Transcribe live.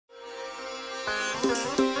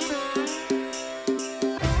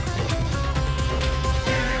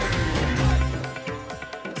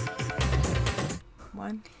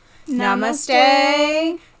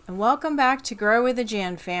Namaste, and welcome back to Grow with the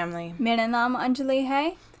J.A.N family. मेरा नाम अंजलि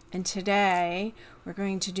है. And today we're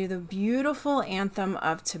going to do the beautiful anthem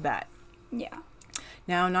of Tibet. Yeah.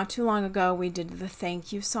 Now, not too long ago, we did the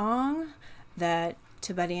thank you song that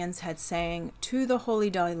Tibetans had sang to the Holy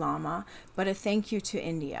Dalai Lama, but a thank you to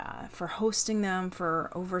India for hosting them for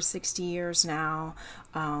over 60 years now,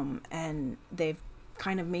 and they've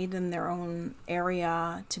kind of made them their own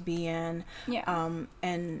area to be in. Yeah.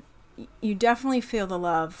 And you definitely feel the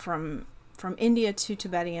love from India to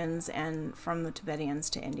Tibetans and from the Tibetans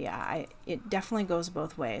to India. It definitely goes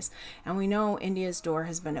both ways. And we know India's door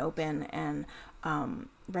has been open, and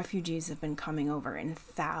refugees have been coming over in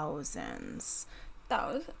thousands.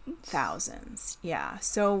 Thousands, yeah.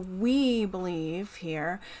 So we believe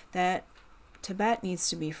here that Tibet needs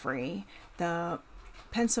to be free. The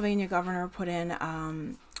Pennsylvania governor put in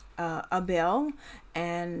a bill,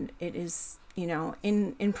 and it is,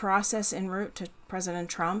 in process, en route to President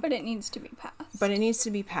Trump. But it needs to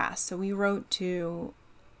be passed. So we wrote to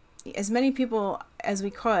as many people as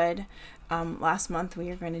we could last month. We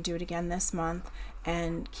are going to do it again this month,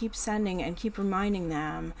 and keep sending and keep reminding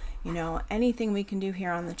them, anything we can do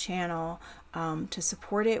here on the channel to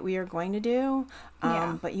support it, we are going to do.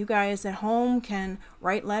 But you guys at home can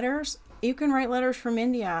write letters. You can write letters from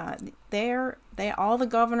India. All the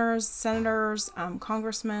governors, senators,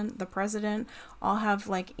 congressmen, the president, all have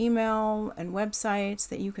email and websites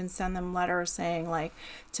that you can send them letters saying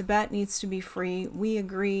Tibet needs to be free. We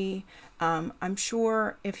agree. I'm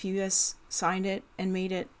sure if you guys signed it and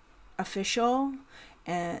made it official,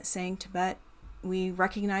 saying Tibet, we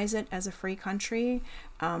recognize it as a free country,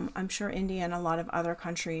 I'm sure India and a lot of other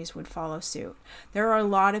countries would follow suit. There are a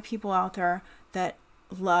lot of people out there that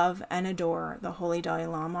love and adore the Holy Dalai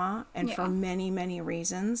Lama, and for many, many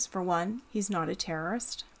reasons. For one, he's not a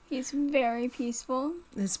terrorist. He's very peaceful.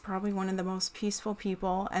 He's probably one of the most peaceful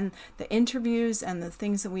people, and the interviews and the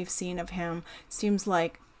things that we've seen of him seems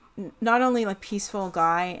like not only a peaceful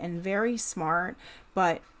guy and very smart,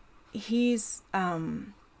 but he's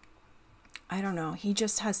I don't know, he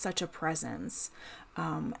just has such a presence.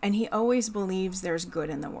 And he always believes there's good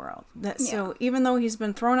in the world. So even though he's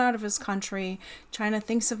been thrown out of his country, China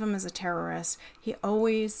thinks of him as a terrorist, he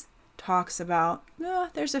always talks about,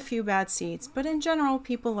 there's a few bad seeds, but in general,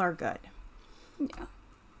 people are good. Yeah.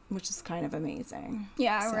 Which is kind of amazing.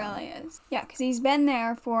 Yeah, it really is. Yeah, because he's been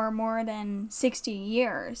there for more than 60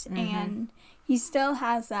 years, and he still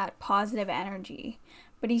has that positive energy.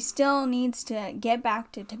 But he still needs to get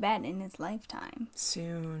back to Tibet in his lifetime.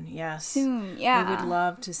 Soon, yes. Soon, yeah. We would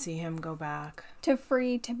love to see him go back. To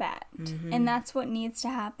free Tibet. And that's what needs to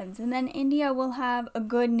happen. And then India will have a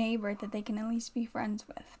good neighbor that they can at least be friends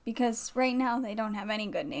with. Because right now they don't have any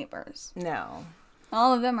good neighbors. No.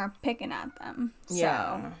 All of them are picking at them.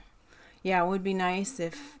 Yeah. Yeah, it would be nice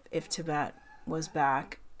if Tibet was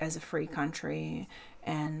back as a free country,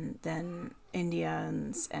 and then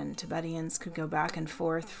Indians and Tibetans could go back and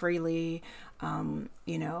forth freely.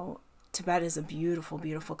 Tibet is a beautiful,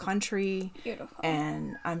 beautiful country. Beautiful.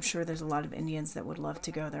 And I'm sure there's a lot of Indians that would love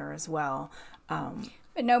to go there as well.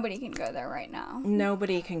 But nobody can go there right now.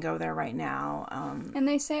 Nobody can go there right now. And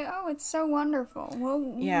they say, it's so wonderful.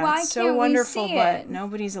 Well, yeah, why it's so can't wonderful, we see but it?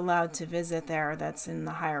 nobody's allowed to visit there that's in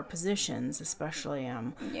the higher positions, especially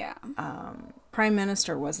Prime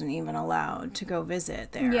Minister wasn't even allowed to go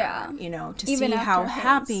visit there. Yeah. To even see how his.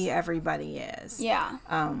 happy everybody is. Yeah.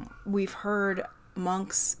 We've heard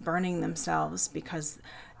monks burning themselves because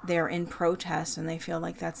they're in protest and they feel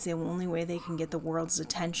like that's the only way they can get the world's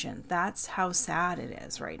attention. That's how sad it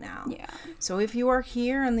is right now. Yeah. So if you are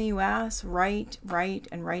here in the U.S., write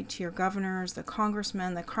to your governors, the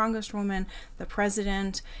congressmen, the congresswoman, the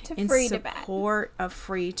president, in support of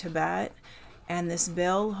free Tibet. And this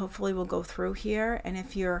bill hopefully will go through here. And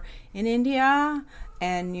if you're in India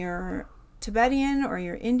and you're Tibetan or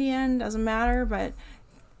you're Indian, doesn't matter, but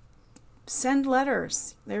send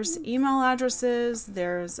letters. There's email addresses.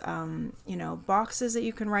 There's, boxes that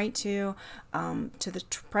you can write to the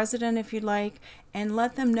president if you'd like, and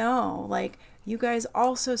let them know, you guys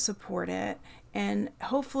also support it. And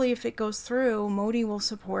hopefully if it goes through, Modi will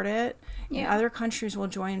support it, and other countries will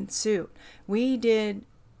join suit. We did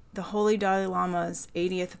the Holy Dalai Lama's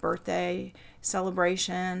 80th birthday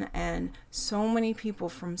celebration, and so many people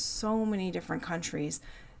from so many different countries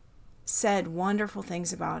said wonderful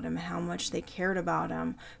things about him, how much they cared about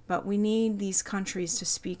him. But we need these countries to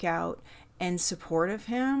speak out in support of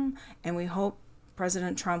him, and we hope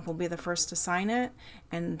President Trump will be the first to sign it,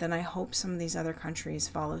 and then I hope some of these other countries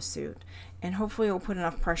follow suit. And hopefully it will put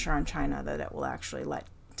enough pressure on China that it will actually let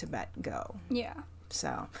Tibet go. Yeah.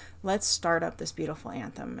 So let's start up this beautiful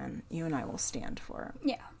anthem, and you and I will stand for it.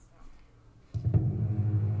 Yeah.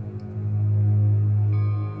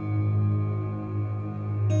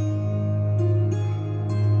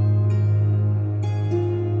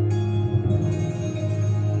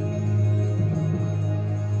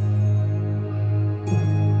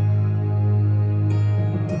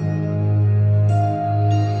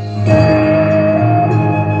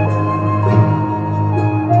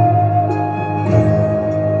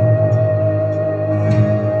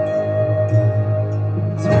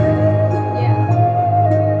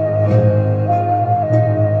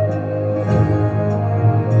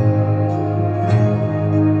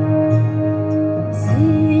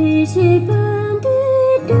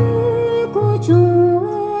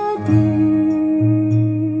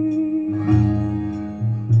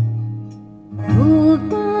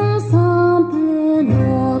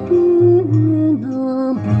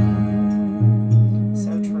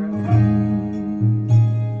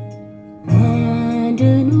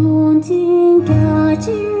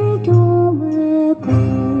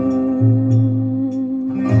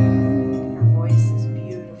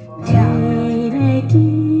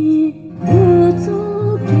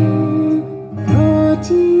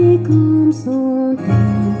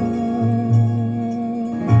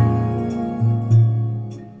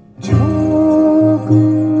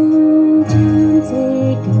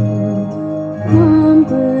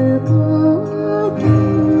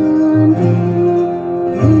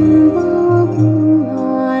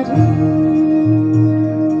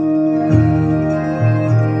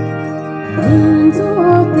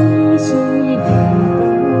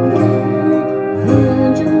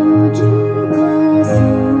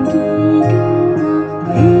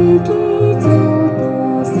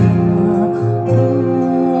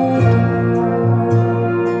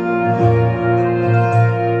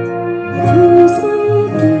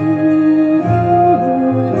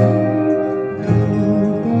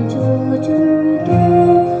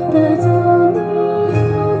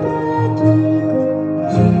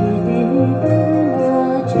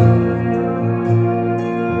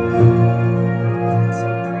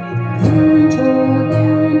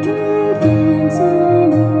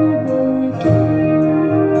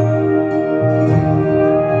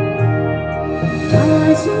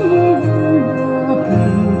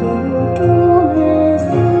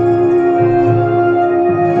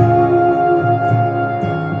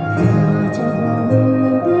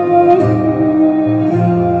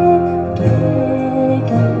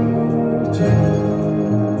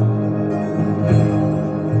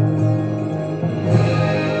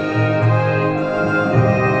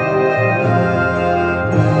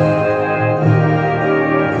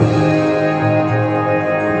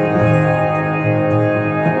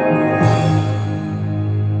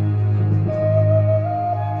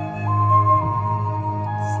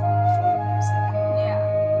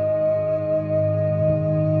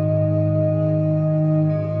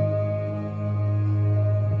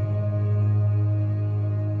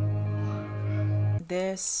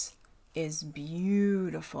 This is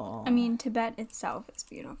beautiful. I mean, Tibet itself is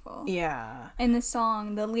beautiful. Yeah. And the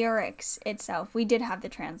song, the lyrics itself, we did have the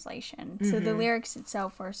translation. So the lyrics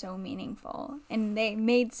itself were so meaningful. And they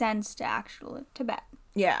made sense to actual Tibet.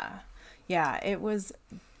 Yeah. Yeah, it was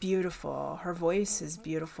beautiful. Her voice is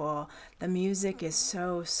beautiful. The music is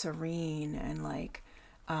so serene and like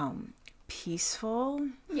peaceful.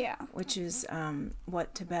 Yeah. Which is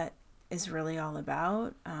what Tibet is really all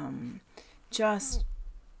about. Just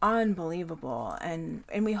unbelievable, and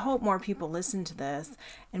we hope more people listen to this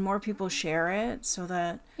and more people share it, so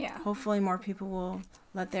that hopefully more people will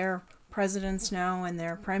let their presidents know and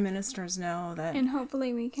their prime ministers know that, and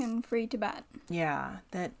hopefully we can free Tibet. Yeah,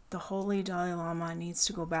 that the Holy Dalai Lama needs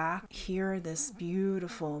to go back, hear this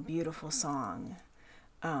beautiful, beautiful song.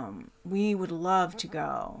 We would love to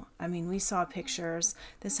go. I mean, we saw pictures.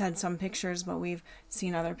 This had some pictures, but we've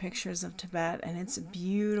seen other pictures of Tibet, and it's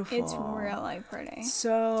beautiful. It's really pretty.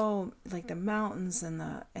 So, like the mountains and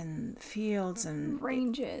the fields and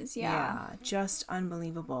ranges, yeah, just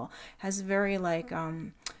unbelievable. Has very like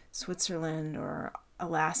Switzerland or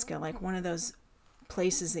Alaska, like one of those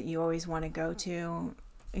places that you always want to go to,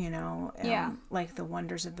 you know, like the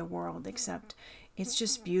wonders of the world, except it's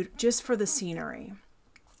just beautiful, just for the scenery.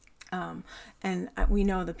 And we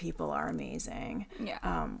know the people are amazing.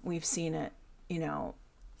 Yeah. We've seen it, you know,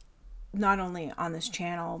 not only on this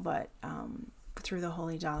channel, but through the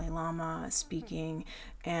Holy Dalai Lama speaking,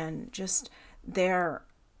 and just their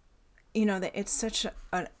you know, that it's such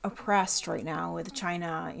an oppressed right now with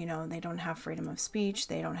China. You know, they don't have freedom of speech.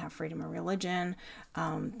 They don't have freedom of religion.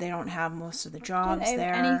 They don't have most of the jobs Do they have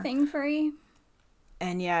there. anything free?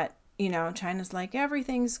 And yet, you know, China's like,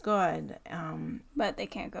 everything's good. But they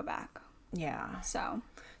can't go back. Yeah.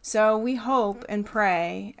 So we hope and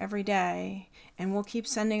pray every day, and we'll keep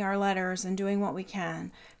sending our letters and doing what we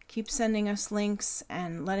can. Keep sending us links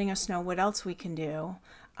and letting us know what else we can do,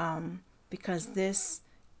 because this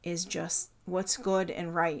is just what's good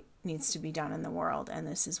and right needs to be done in the world, and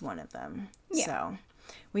this is one of them. Yeah. So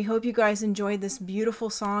we hope you guys enjoyed this beautiful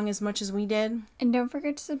song as much as we did. And don't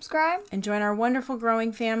forget to subscribe. And join our wonderful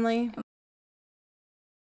growing family.